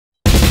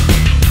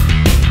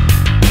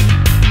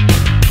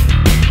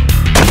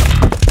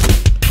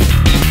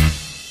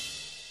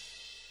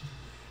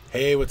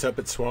Hey, what's up?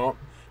 It's Swamp,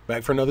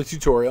 back for another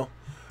tutorial.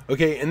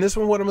 Okay, in this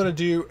one what I'm going to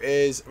do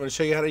is I'm going to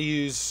show you how to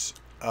use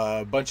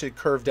a bunch of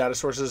curved data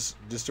sources,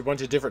 just a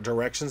bunch of different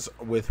directions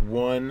with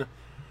one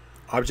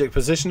object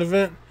position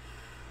event.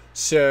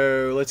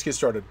 So let's get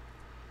started.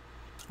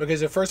 Okay,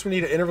 so first we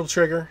need an interval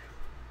trigger.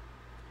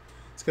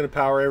 It's going to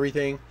power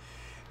everything.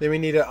 Then we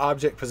need an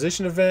object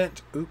position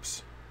event.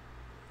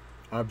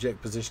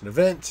 Object position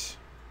event.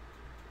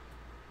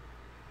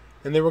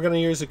 And then we're going to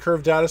use a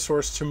curved data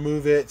source to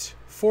move it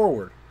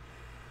forward.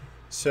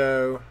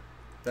 So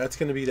that's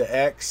going to be the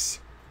X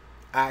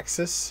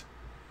axis.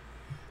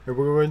 And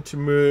we're going to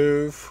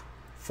move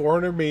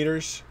 400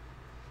 meters.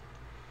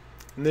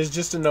 And there's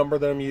just a number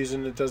that I'm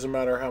using. It doesn't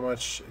matter how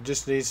much. It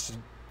just needs to,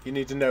 you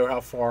need to know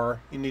how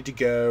far you need to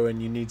go,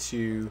 and you need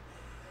to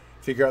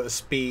figure out the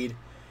speed.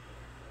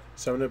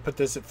 So I'm going to put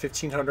this at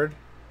 1500.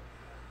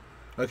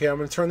 Okay, I'm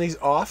going to turn these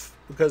off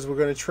because we're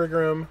going to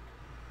trigger them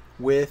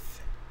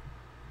with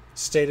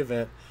state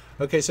event.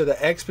 Okay, so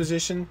the X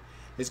position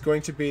is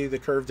going to be the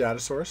curved data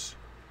source.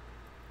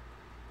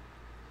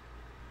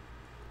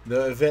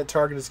 The event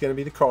target is going to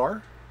be the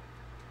car.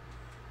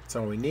 That's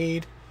all we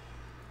need.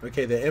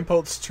 Okay, the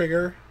impulse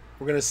trigger,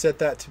 we're going to set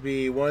that to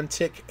be 1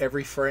 tick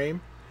every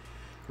frame.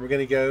 We're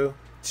going to go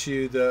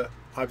to the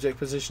object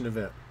position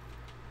event.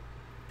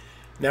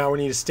 Now we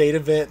need a state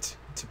event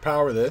to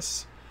power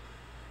this.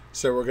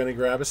 So we're going to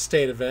grab a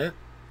state event.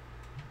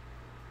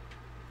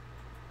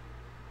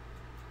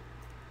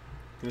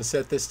 I'm going to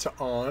set this to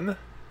on.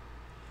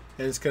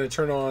 And it's going to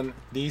turn on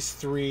these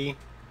 3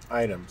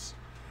 items.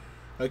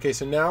 Okay,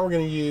 so now we're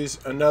going to use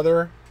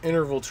another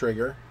interval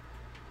trigger.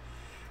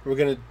 We're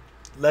going to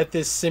let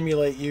this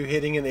simulate you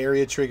hitting an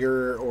area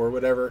trigger or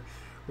whatever.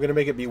 We're going to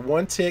make it be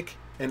 1 tick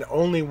and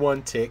only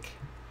 1 tick,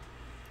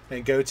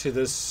 and go to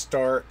the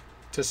start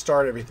to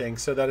start everything.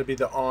 So that'll be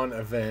the on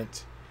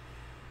event.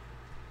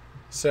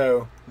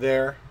 So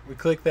there, we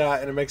click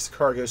that and it makes the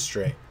car go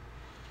straight.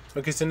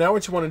 Okay, so now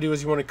what you want to do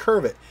is you want to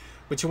curve it.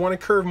 But you want to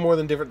curve more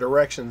than different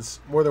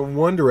directions, more than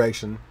one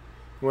direction.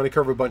 You want to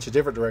curve a bunch of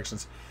different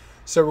directions.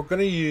 So we're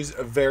going to use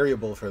a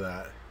variable for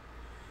that.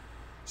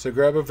 So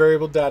grab a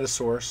variable data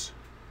source.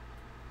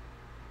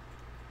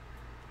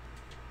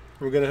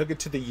 We're going to hook it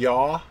to the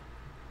yaw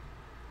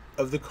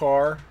of the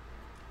car.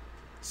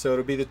 So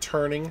it'll be the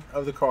turning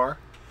of the car.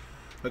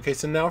 Okay,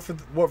 so now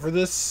what we're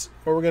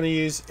going to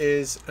use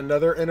is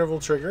another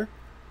interval trigger.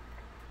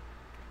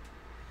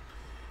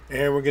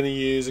 And we're going to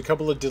use a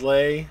couple of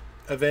delay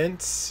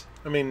events.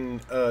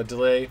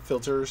 Delay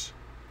filters.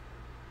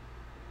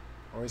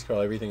 I always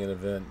call everything an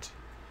event.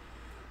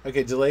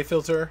 Okay, delay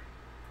filter.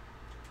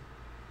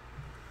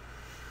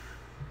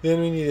 Then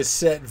we need a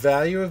set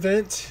value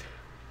event.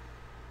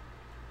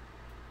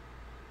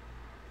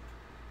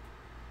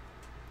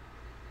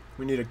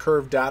 We need a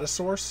curved data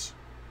source.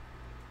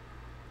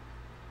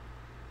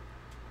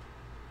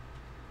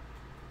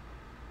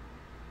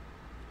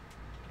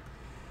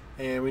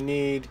 And we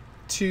need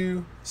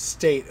 2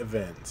 state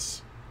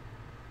events.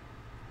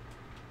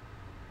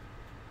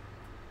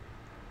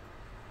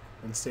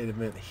 One state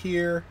event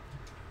here,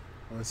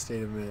 one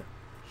state event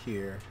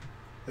here.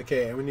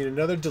 Okay, and we need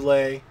another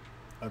delay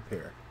up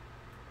here.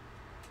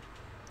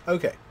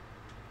 Okay,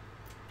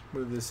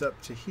 move this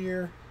up to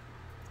here.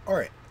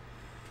 Alright,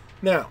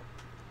 now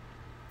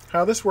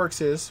how this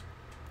works is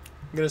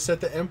I'm going to set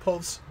the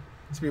impulse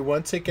to be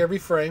 1 tick every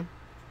frame,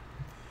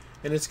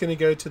 and it's going to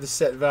go to the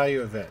set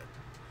value event.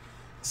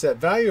 The set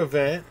value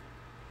event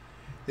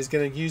is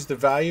going to use the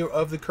value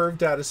of the curved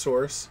data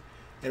source,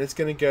 and it's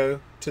going to go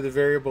to the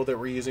variable that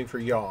we're using for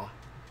yaw.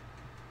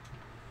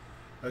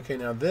 Okay,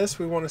 now this,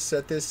 we want to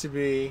set this to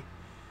be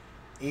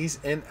ease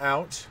in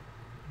out.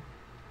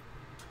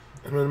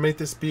 I'm going to make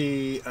this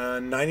be a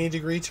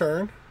 90-degree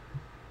turn,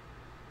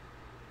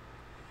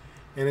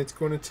 and it's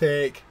going to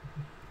take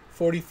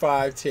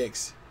 45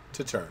 ticks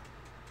to turn.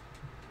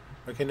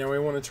 Okay, now we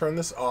want to turn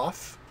this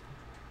off.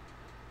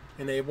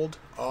 Enabled,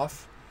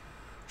 off.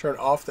 Turn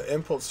off the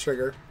impulse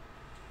trigger,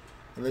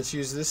 and let's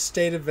use this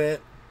state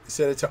event.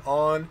 Set it to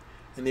on,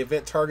 and the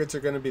event targets are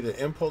going to be the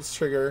impulse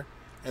trigger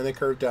and the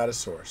curved data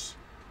source.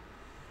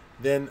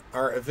 Then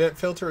our event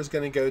filter is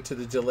going to go to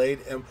the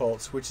delayed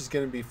impulse, which is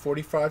going to be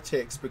 45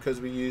 ticks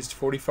because we used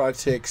 45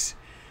 ticks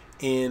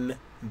in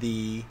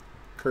the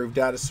curved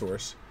data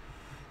source.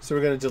 So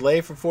we're going to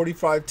delay for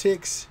 45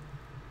 ticks.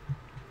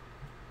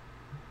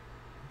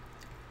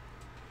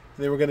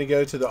 And then we're going to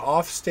go to the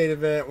off state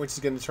event, which is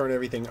going to turn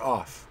everything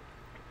off.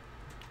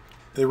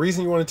 The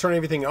reason you want to turn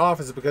everything off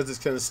is because it's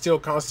going to still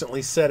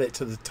constantly set it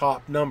to the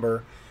top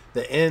number,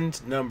 the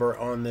end number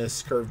on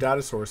this curved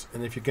data source.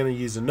 And if you're going to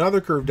use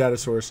another curved data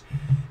source,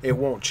 it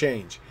won't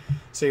change.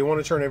 So you want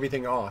to turn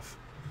everything off.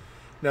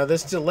 Now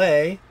this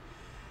delay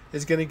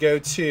is going to go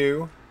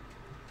to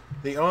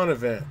the on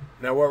event.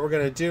 Now what we're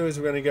going to do is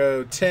we're going to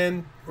go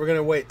 10, we're going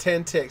to wait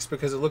 10 ticks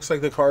because it looks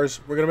like we're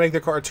going to make the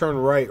car turn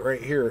right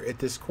here at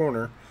this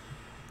corner.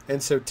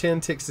 And so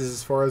 10 ticks is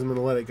as far as I'm going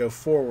to let it go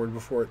forward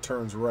before it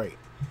turns right.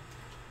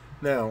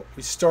 Now,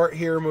 we start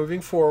here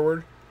moving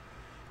forward.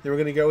 Then we're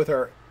going to go with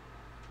our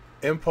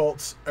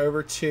impulse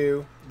over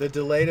to the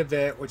delayed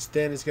event, which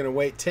then is going to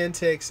wait 10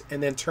 ticks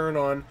and then turn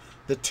on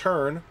the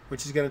turn,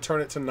 which is going to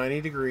turn it to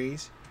 90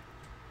 degrees.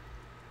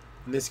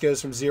 And this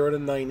goes from 0 to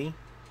 90.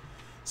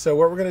 So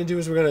what we're going to do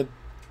is we're going to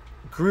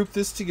group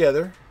this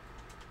together.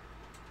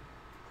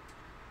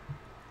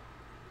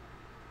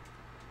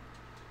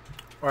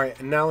 Alright,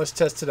 and now let's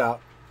test it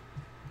out.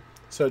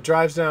 So it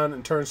drives down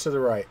and turns to the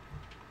right,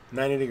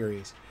 90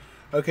 degrees.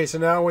 Okay, so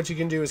now what you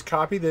can do is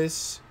copy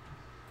this,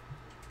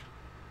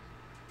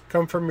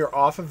 come from your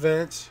off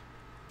event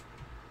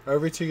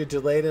over to your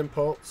delayed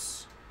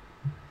impulse,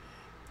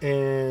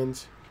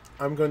 and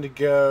I'm going to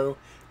go,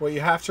 what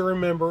you have to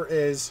remember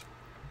is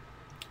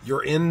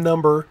your end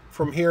number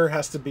from here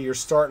has to be your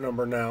start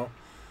number now.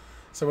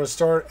 So I'm going to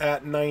start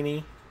at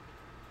 90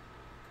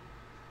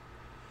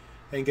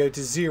 and go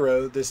to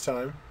 0 this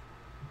time.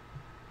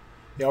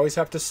 You always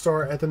have to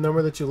start at the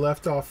number that you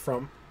left off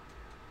from.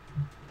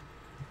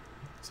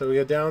 So we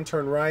go down,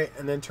 turn right,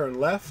 and then turn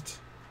left.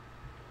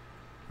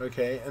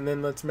 Okay, and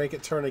then let's make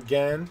it turn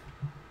again.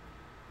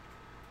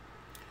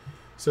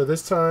 So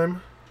this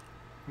time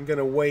I'm going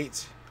to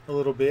wait a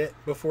little bit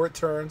before it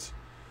turns.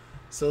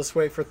 So let's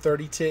wait for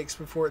 30 ticks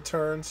before it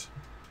turns.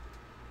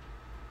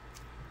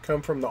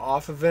 Come from the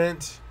off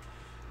event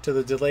to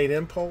the delayed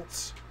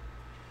impulse.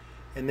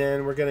 And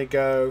then we're going to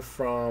go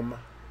from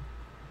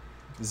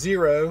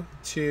 0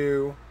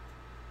 to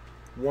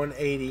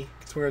 180.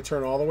 So we're going to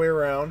turn all the way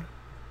around.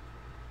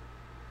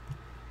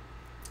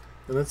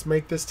 And let's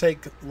make this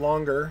take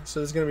longer. So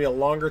this is going to be a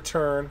longer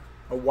turn,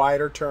 a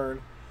wider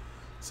turn.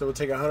 So we'll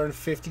take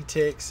 150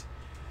 ticks.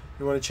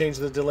 You want to change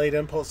the delayed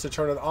impulse to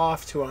turn it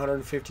off to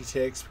 150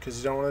 ticks because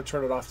you don't want to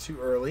turn it off too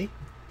early.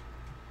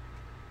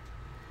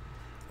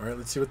 Alright,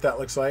 let's see what that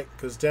looks like.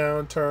 Goes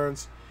down,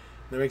 turns,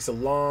 and it makes a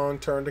long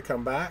turn to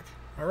come back.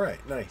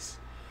 Alright, nice.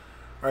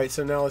 Alright,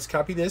 so now let's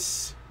copy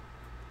this.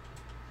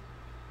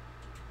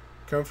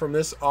 Come from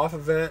this off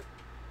event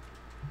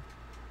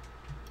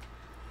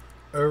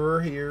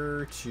over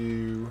here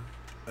to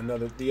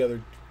the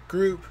other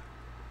group.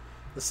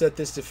 Let's set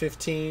this to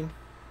 15.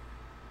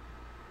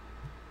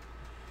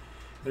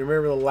 And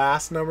remember the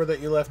last number that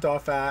you left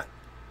off at.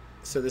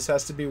 So this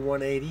has to be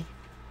 180.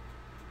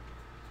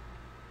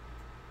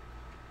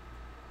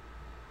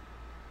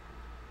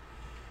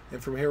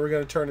 And from here we're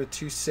going to turn to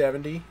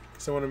 270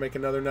 because I want to make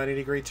another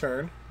 90-degree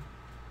turn.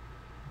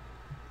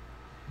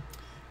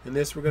 And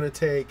this we're going to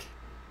take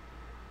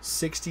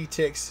 60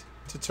 ticks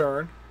to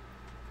turn.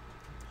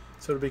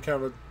 So it'll be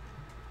kind of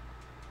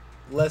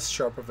a less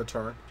sharp of a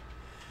turn.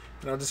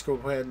 And I'll just go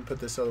ahead and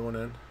put this other one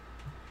in.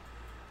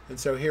 And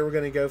so here we're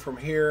going to go from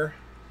here.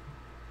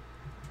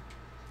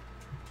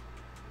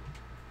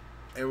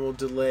 And we'll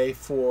delay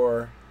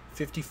for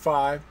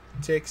 55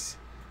 ticks.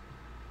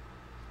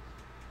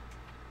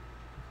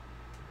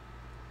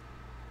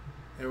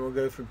 And we'll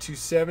go from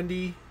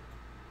 270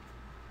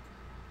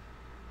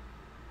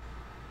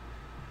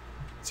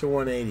 to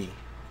 180.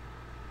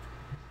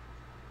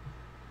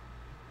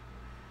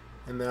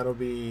 And that'll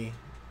be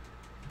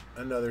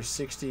another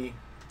 60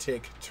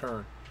 tick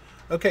turn.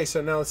 Okay,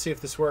 so now let's see if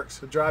this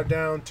works. So drive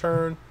down,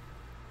 turn,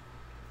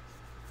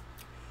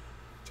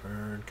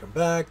 come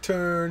back,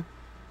 turn,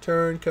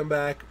 come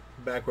back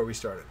where we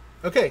started.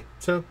 Okay,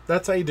 so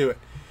that's how you do it.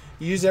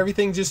 You use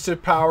everything just to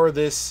power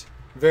this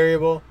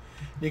variable.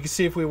 You can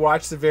see if we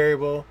watch the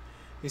variable,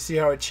 you see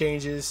how it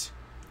changes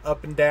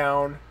up and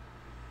down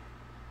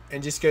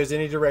and just goes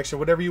any direction.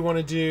 Whatever you want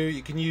to do,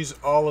 you can use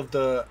all of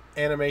the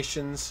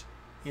animations.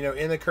 You know,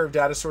 in the curve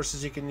data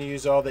sources, you can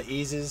use all the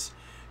eases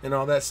and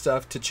all that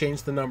stuff to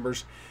change the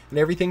numbers. And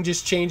everything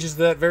just changes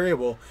that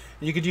variable.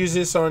 You could use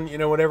this on, you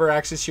know, whatever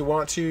axis you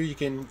want to. You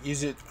can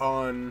use it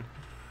on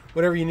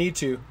whatever you need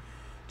to,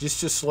 just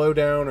to slow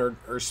down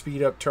or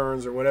speed up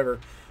turns or whatever.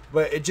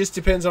 But it just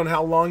depends on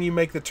how long you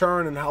make the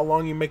turn and how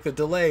long you make the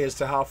delay as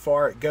to how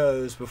far it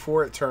goes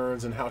before it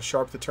turns and how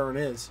sharp the turn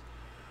is.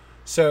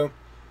 So,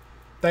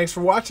 thanks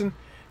for watching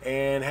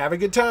and have a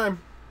good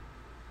time.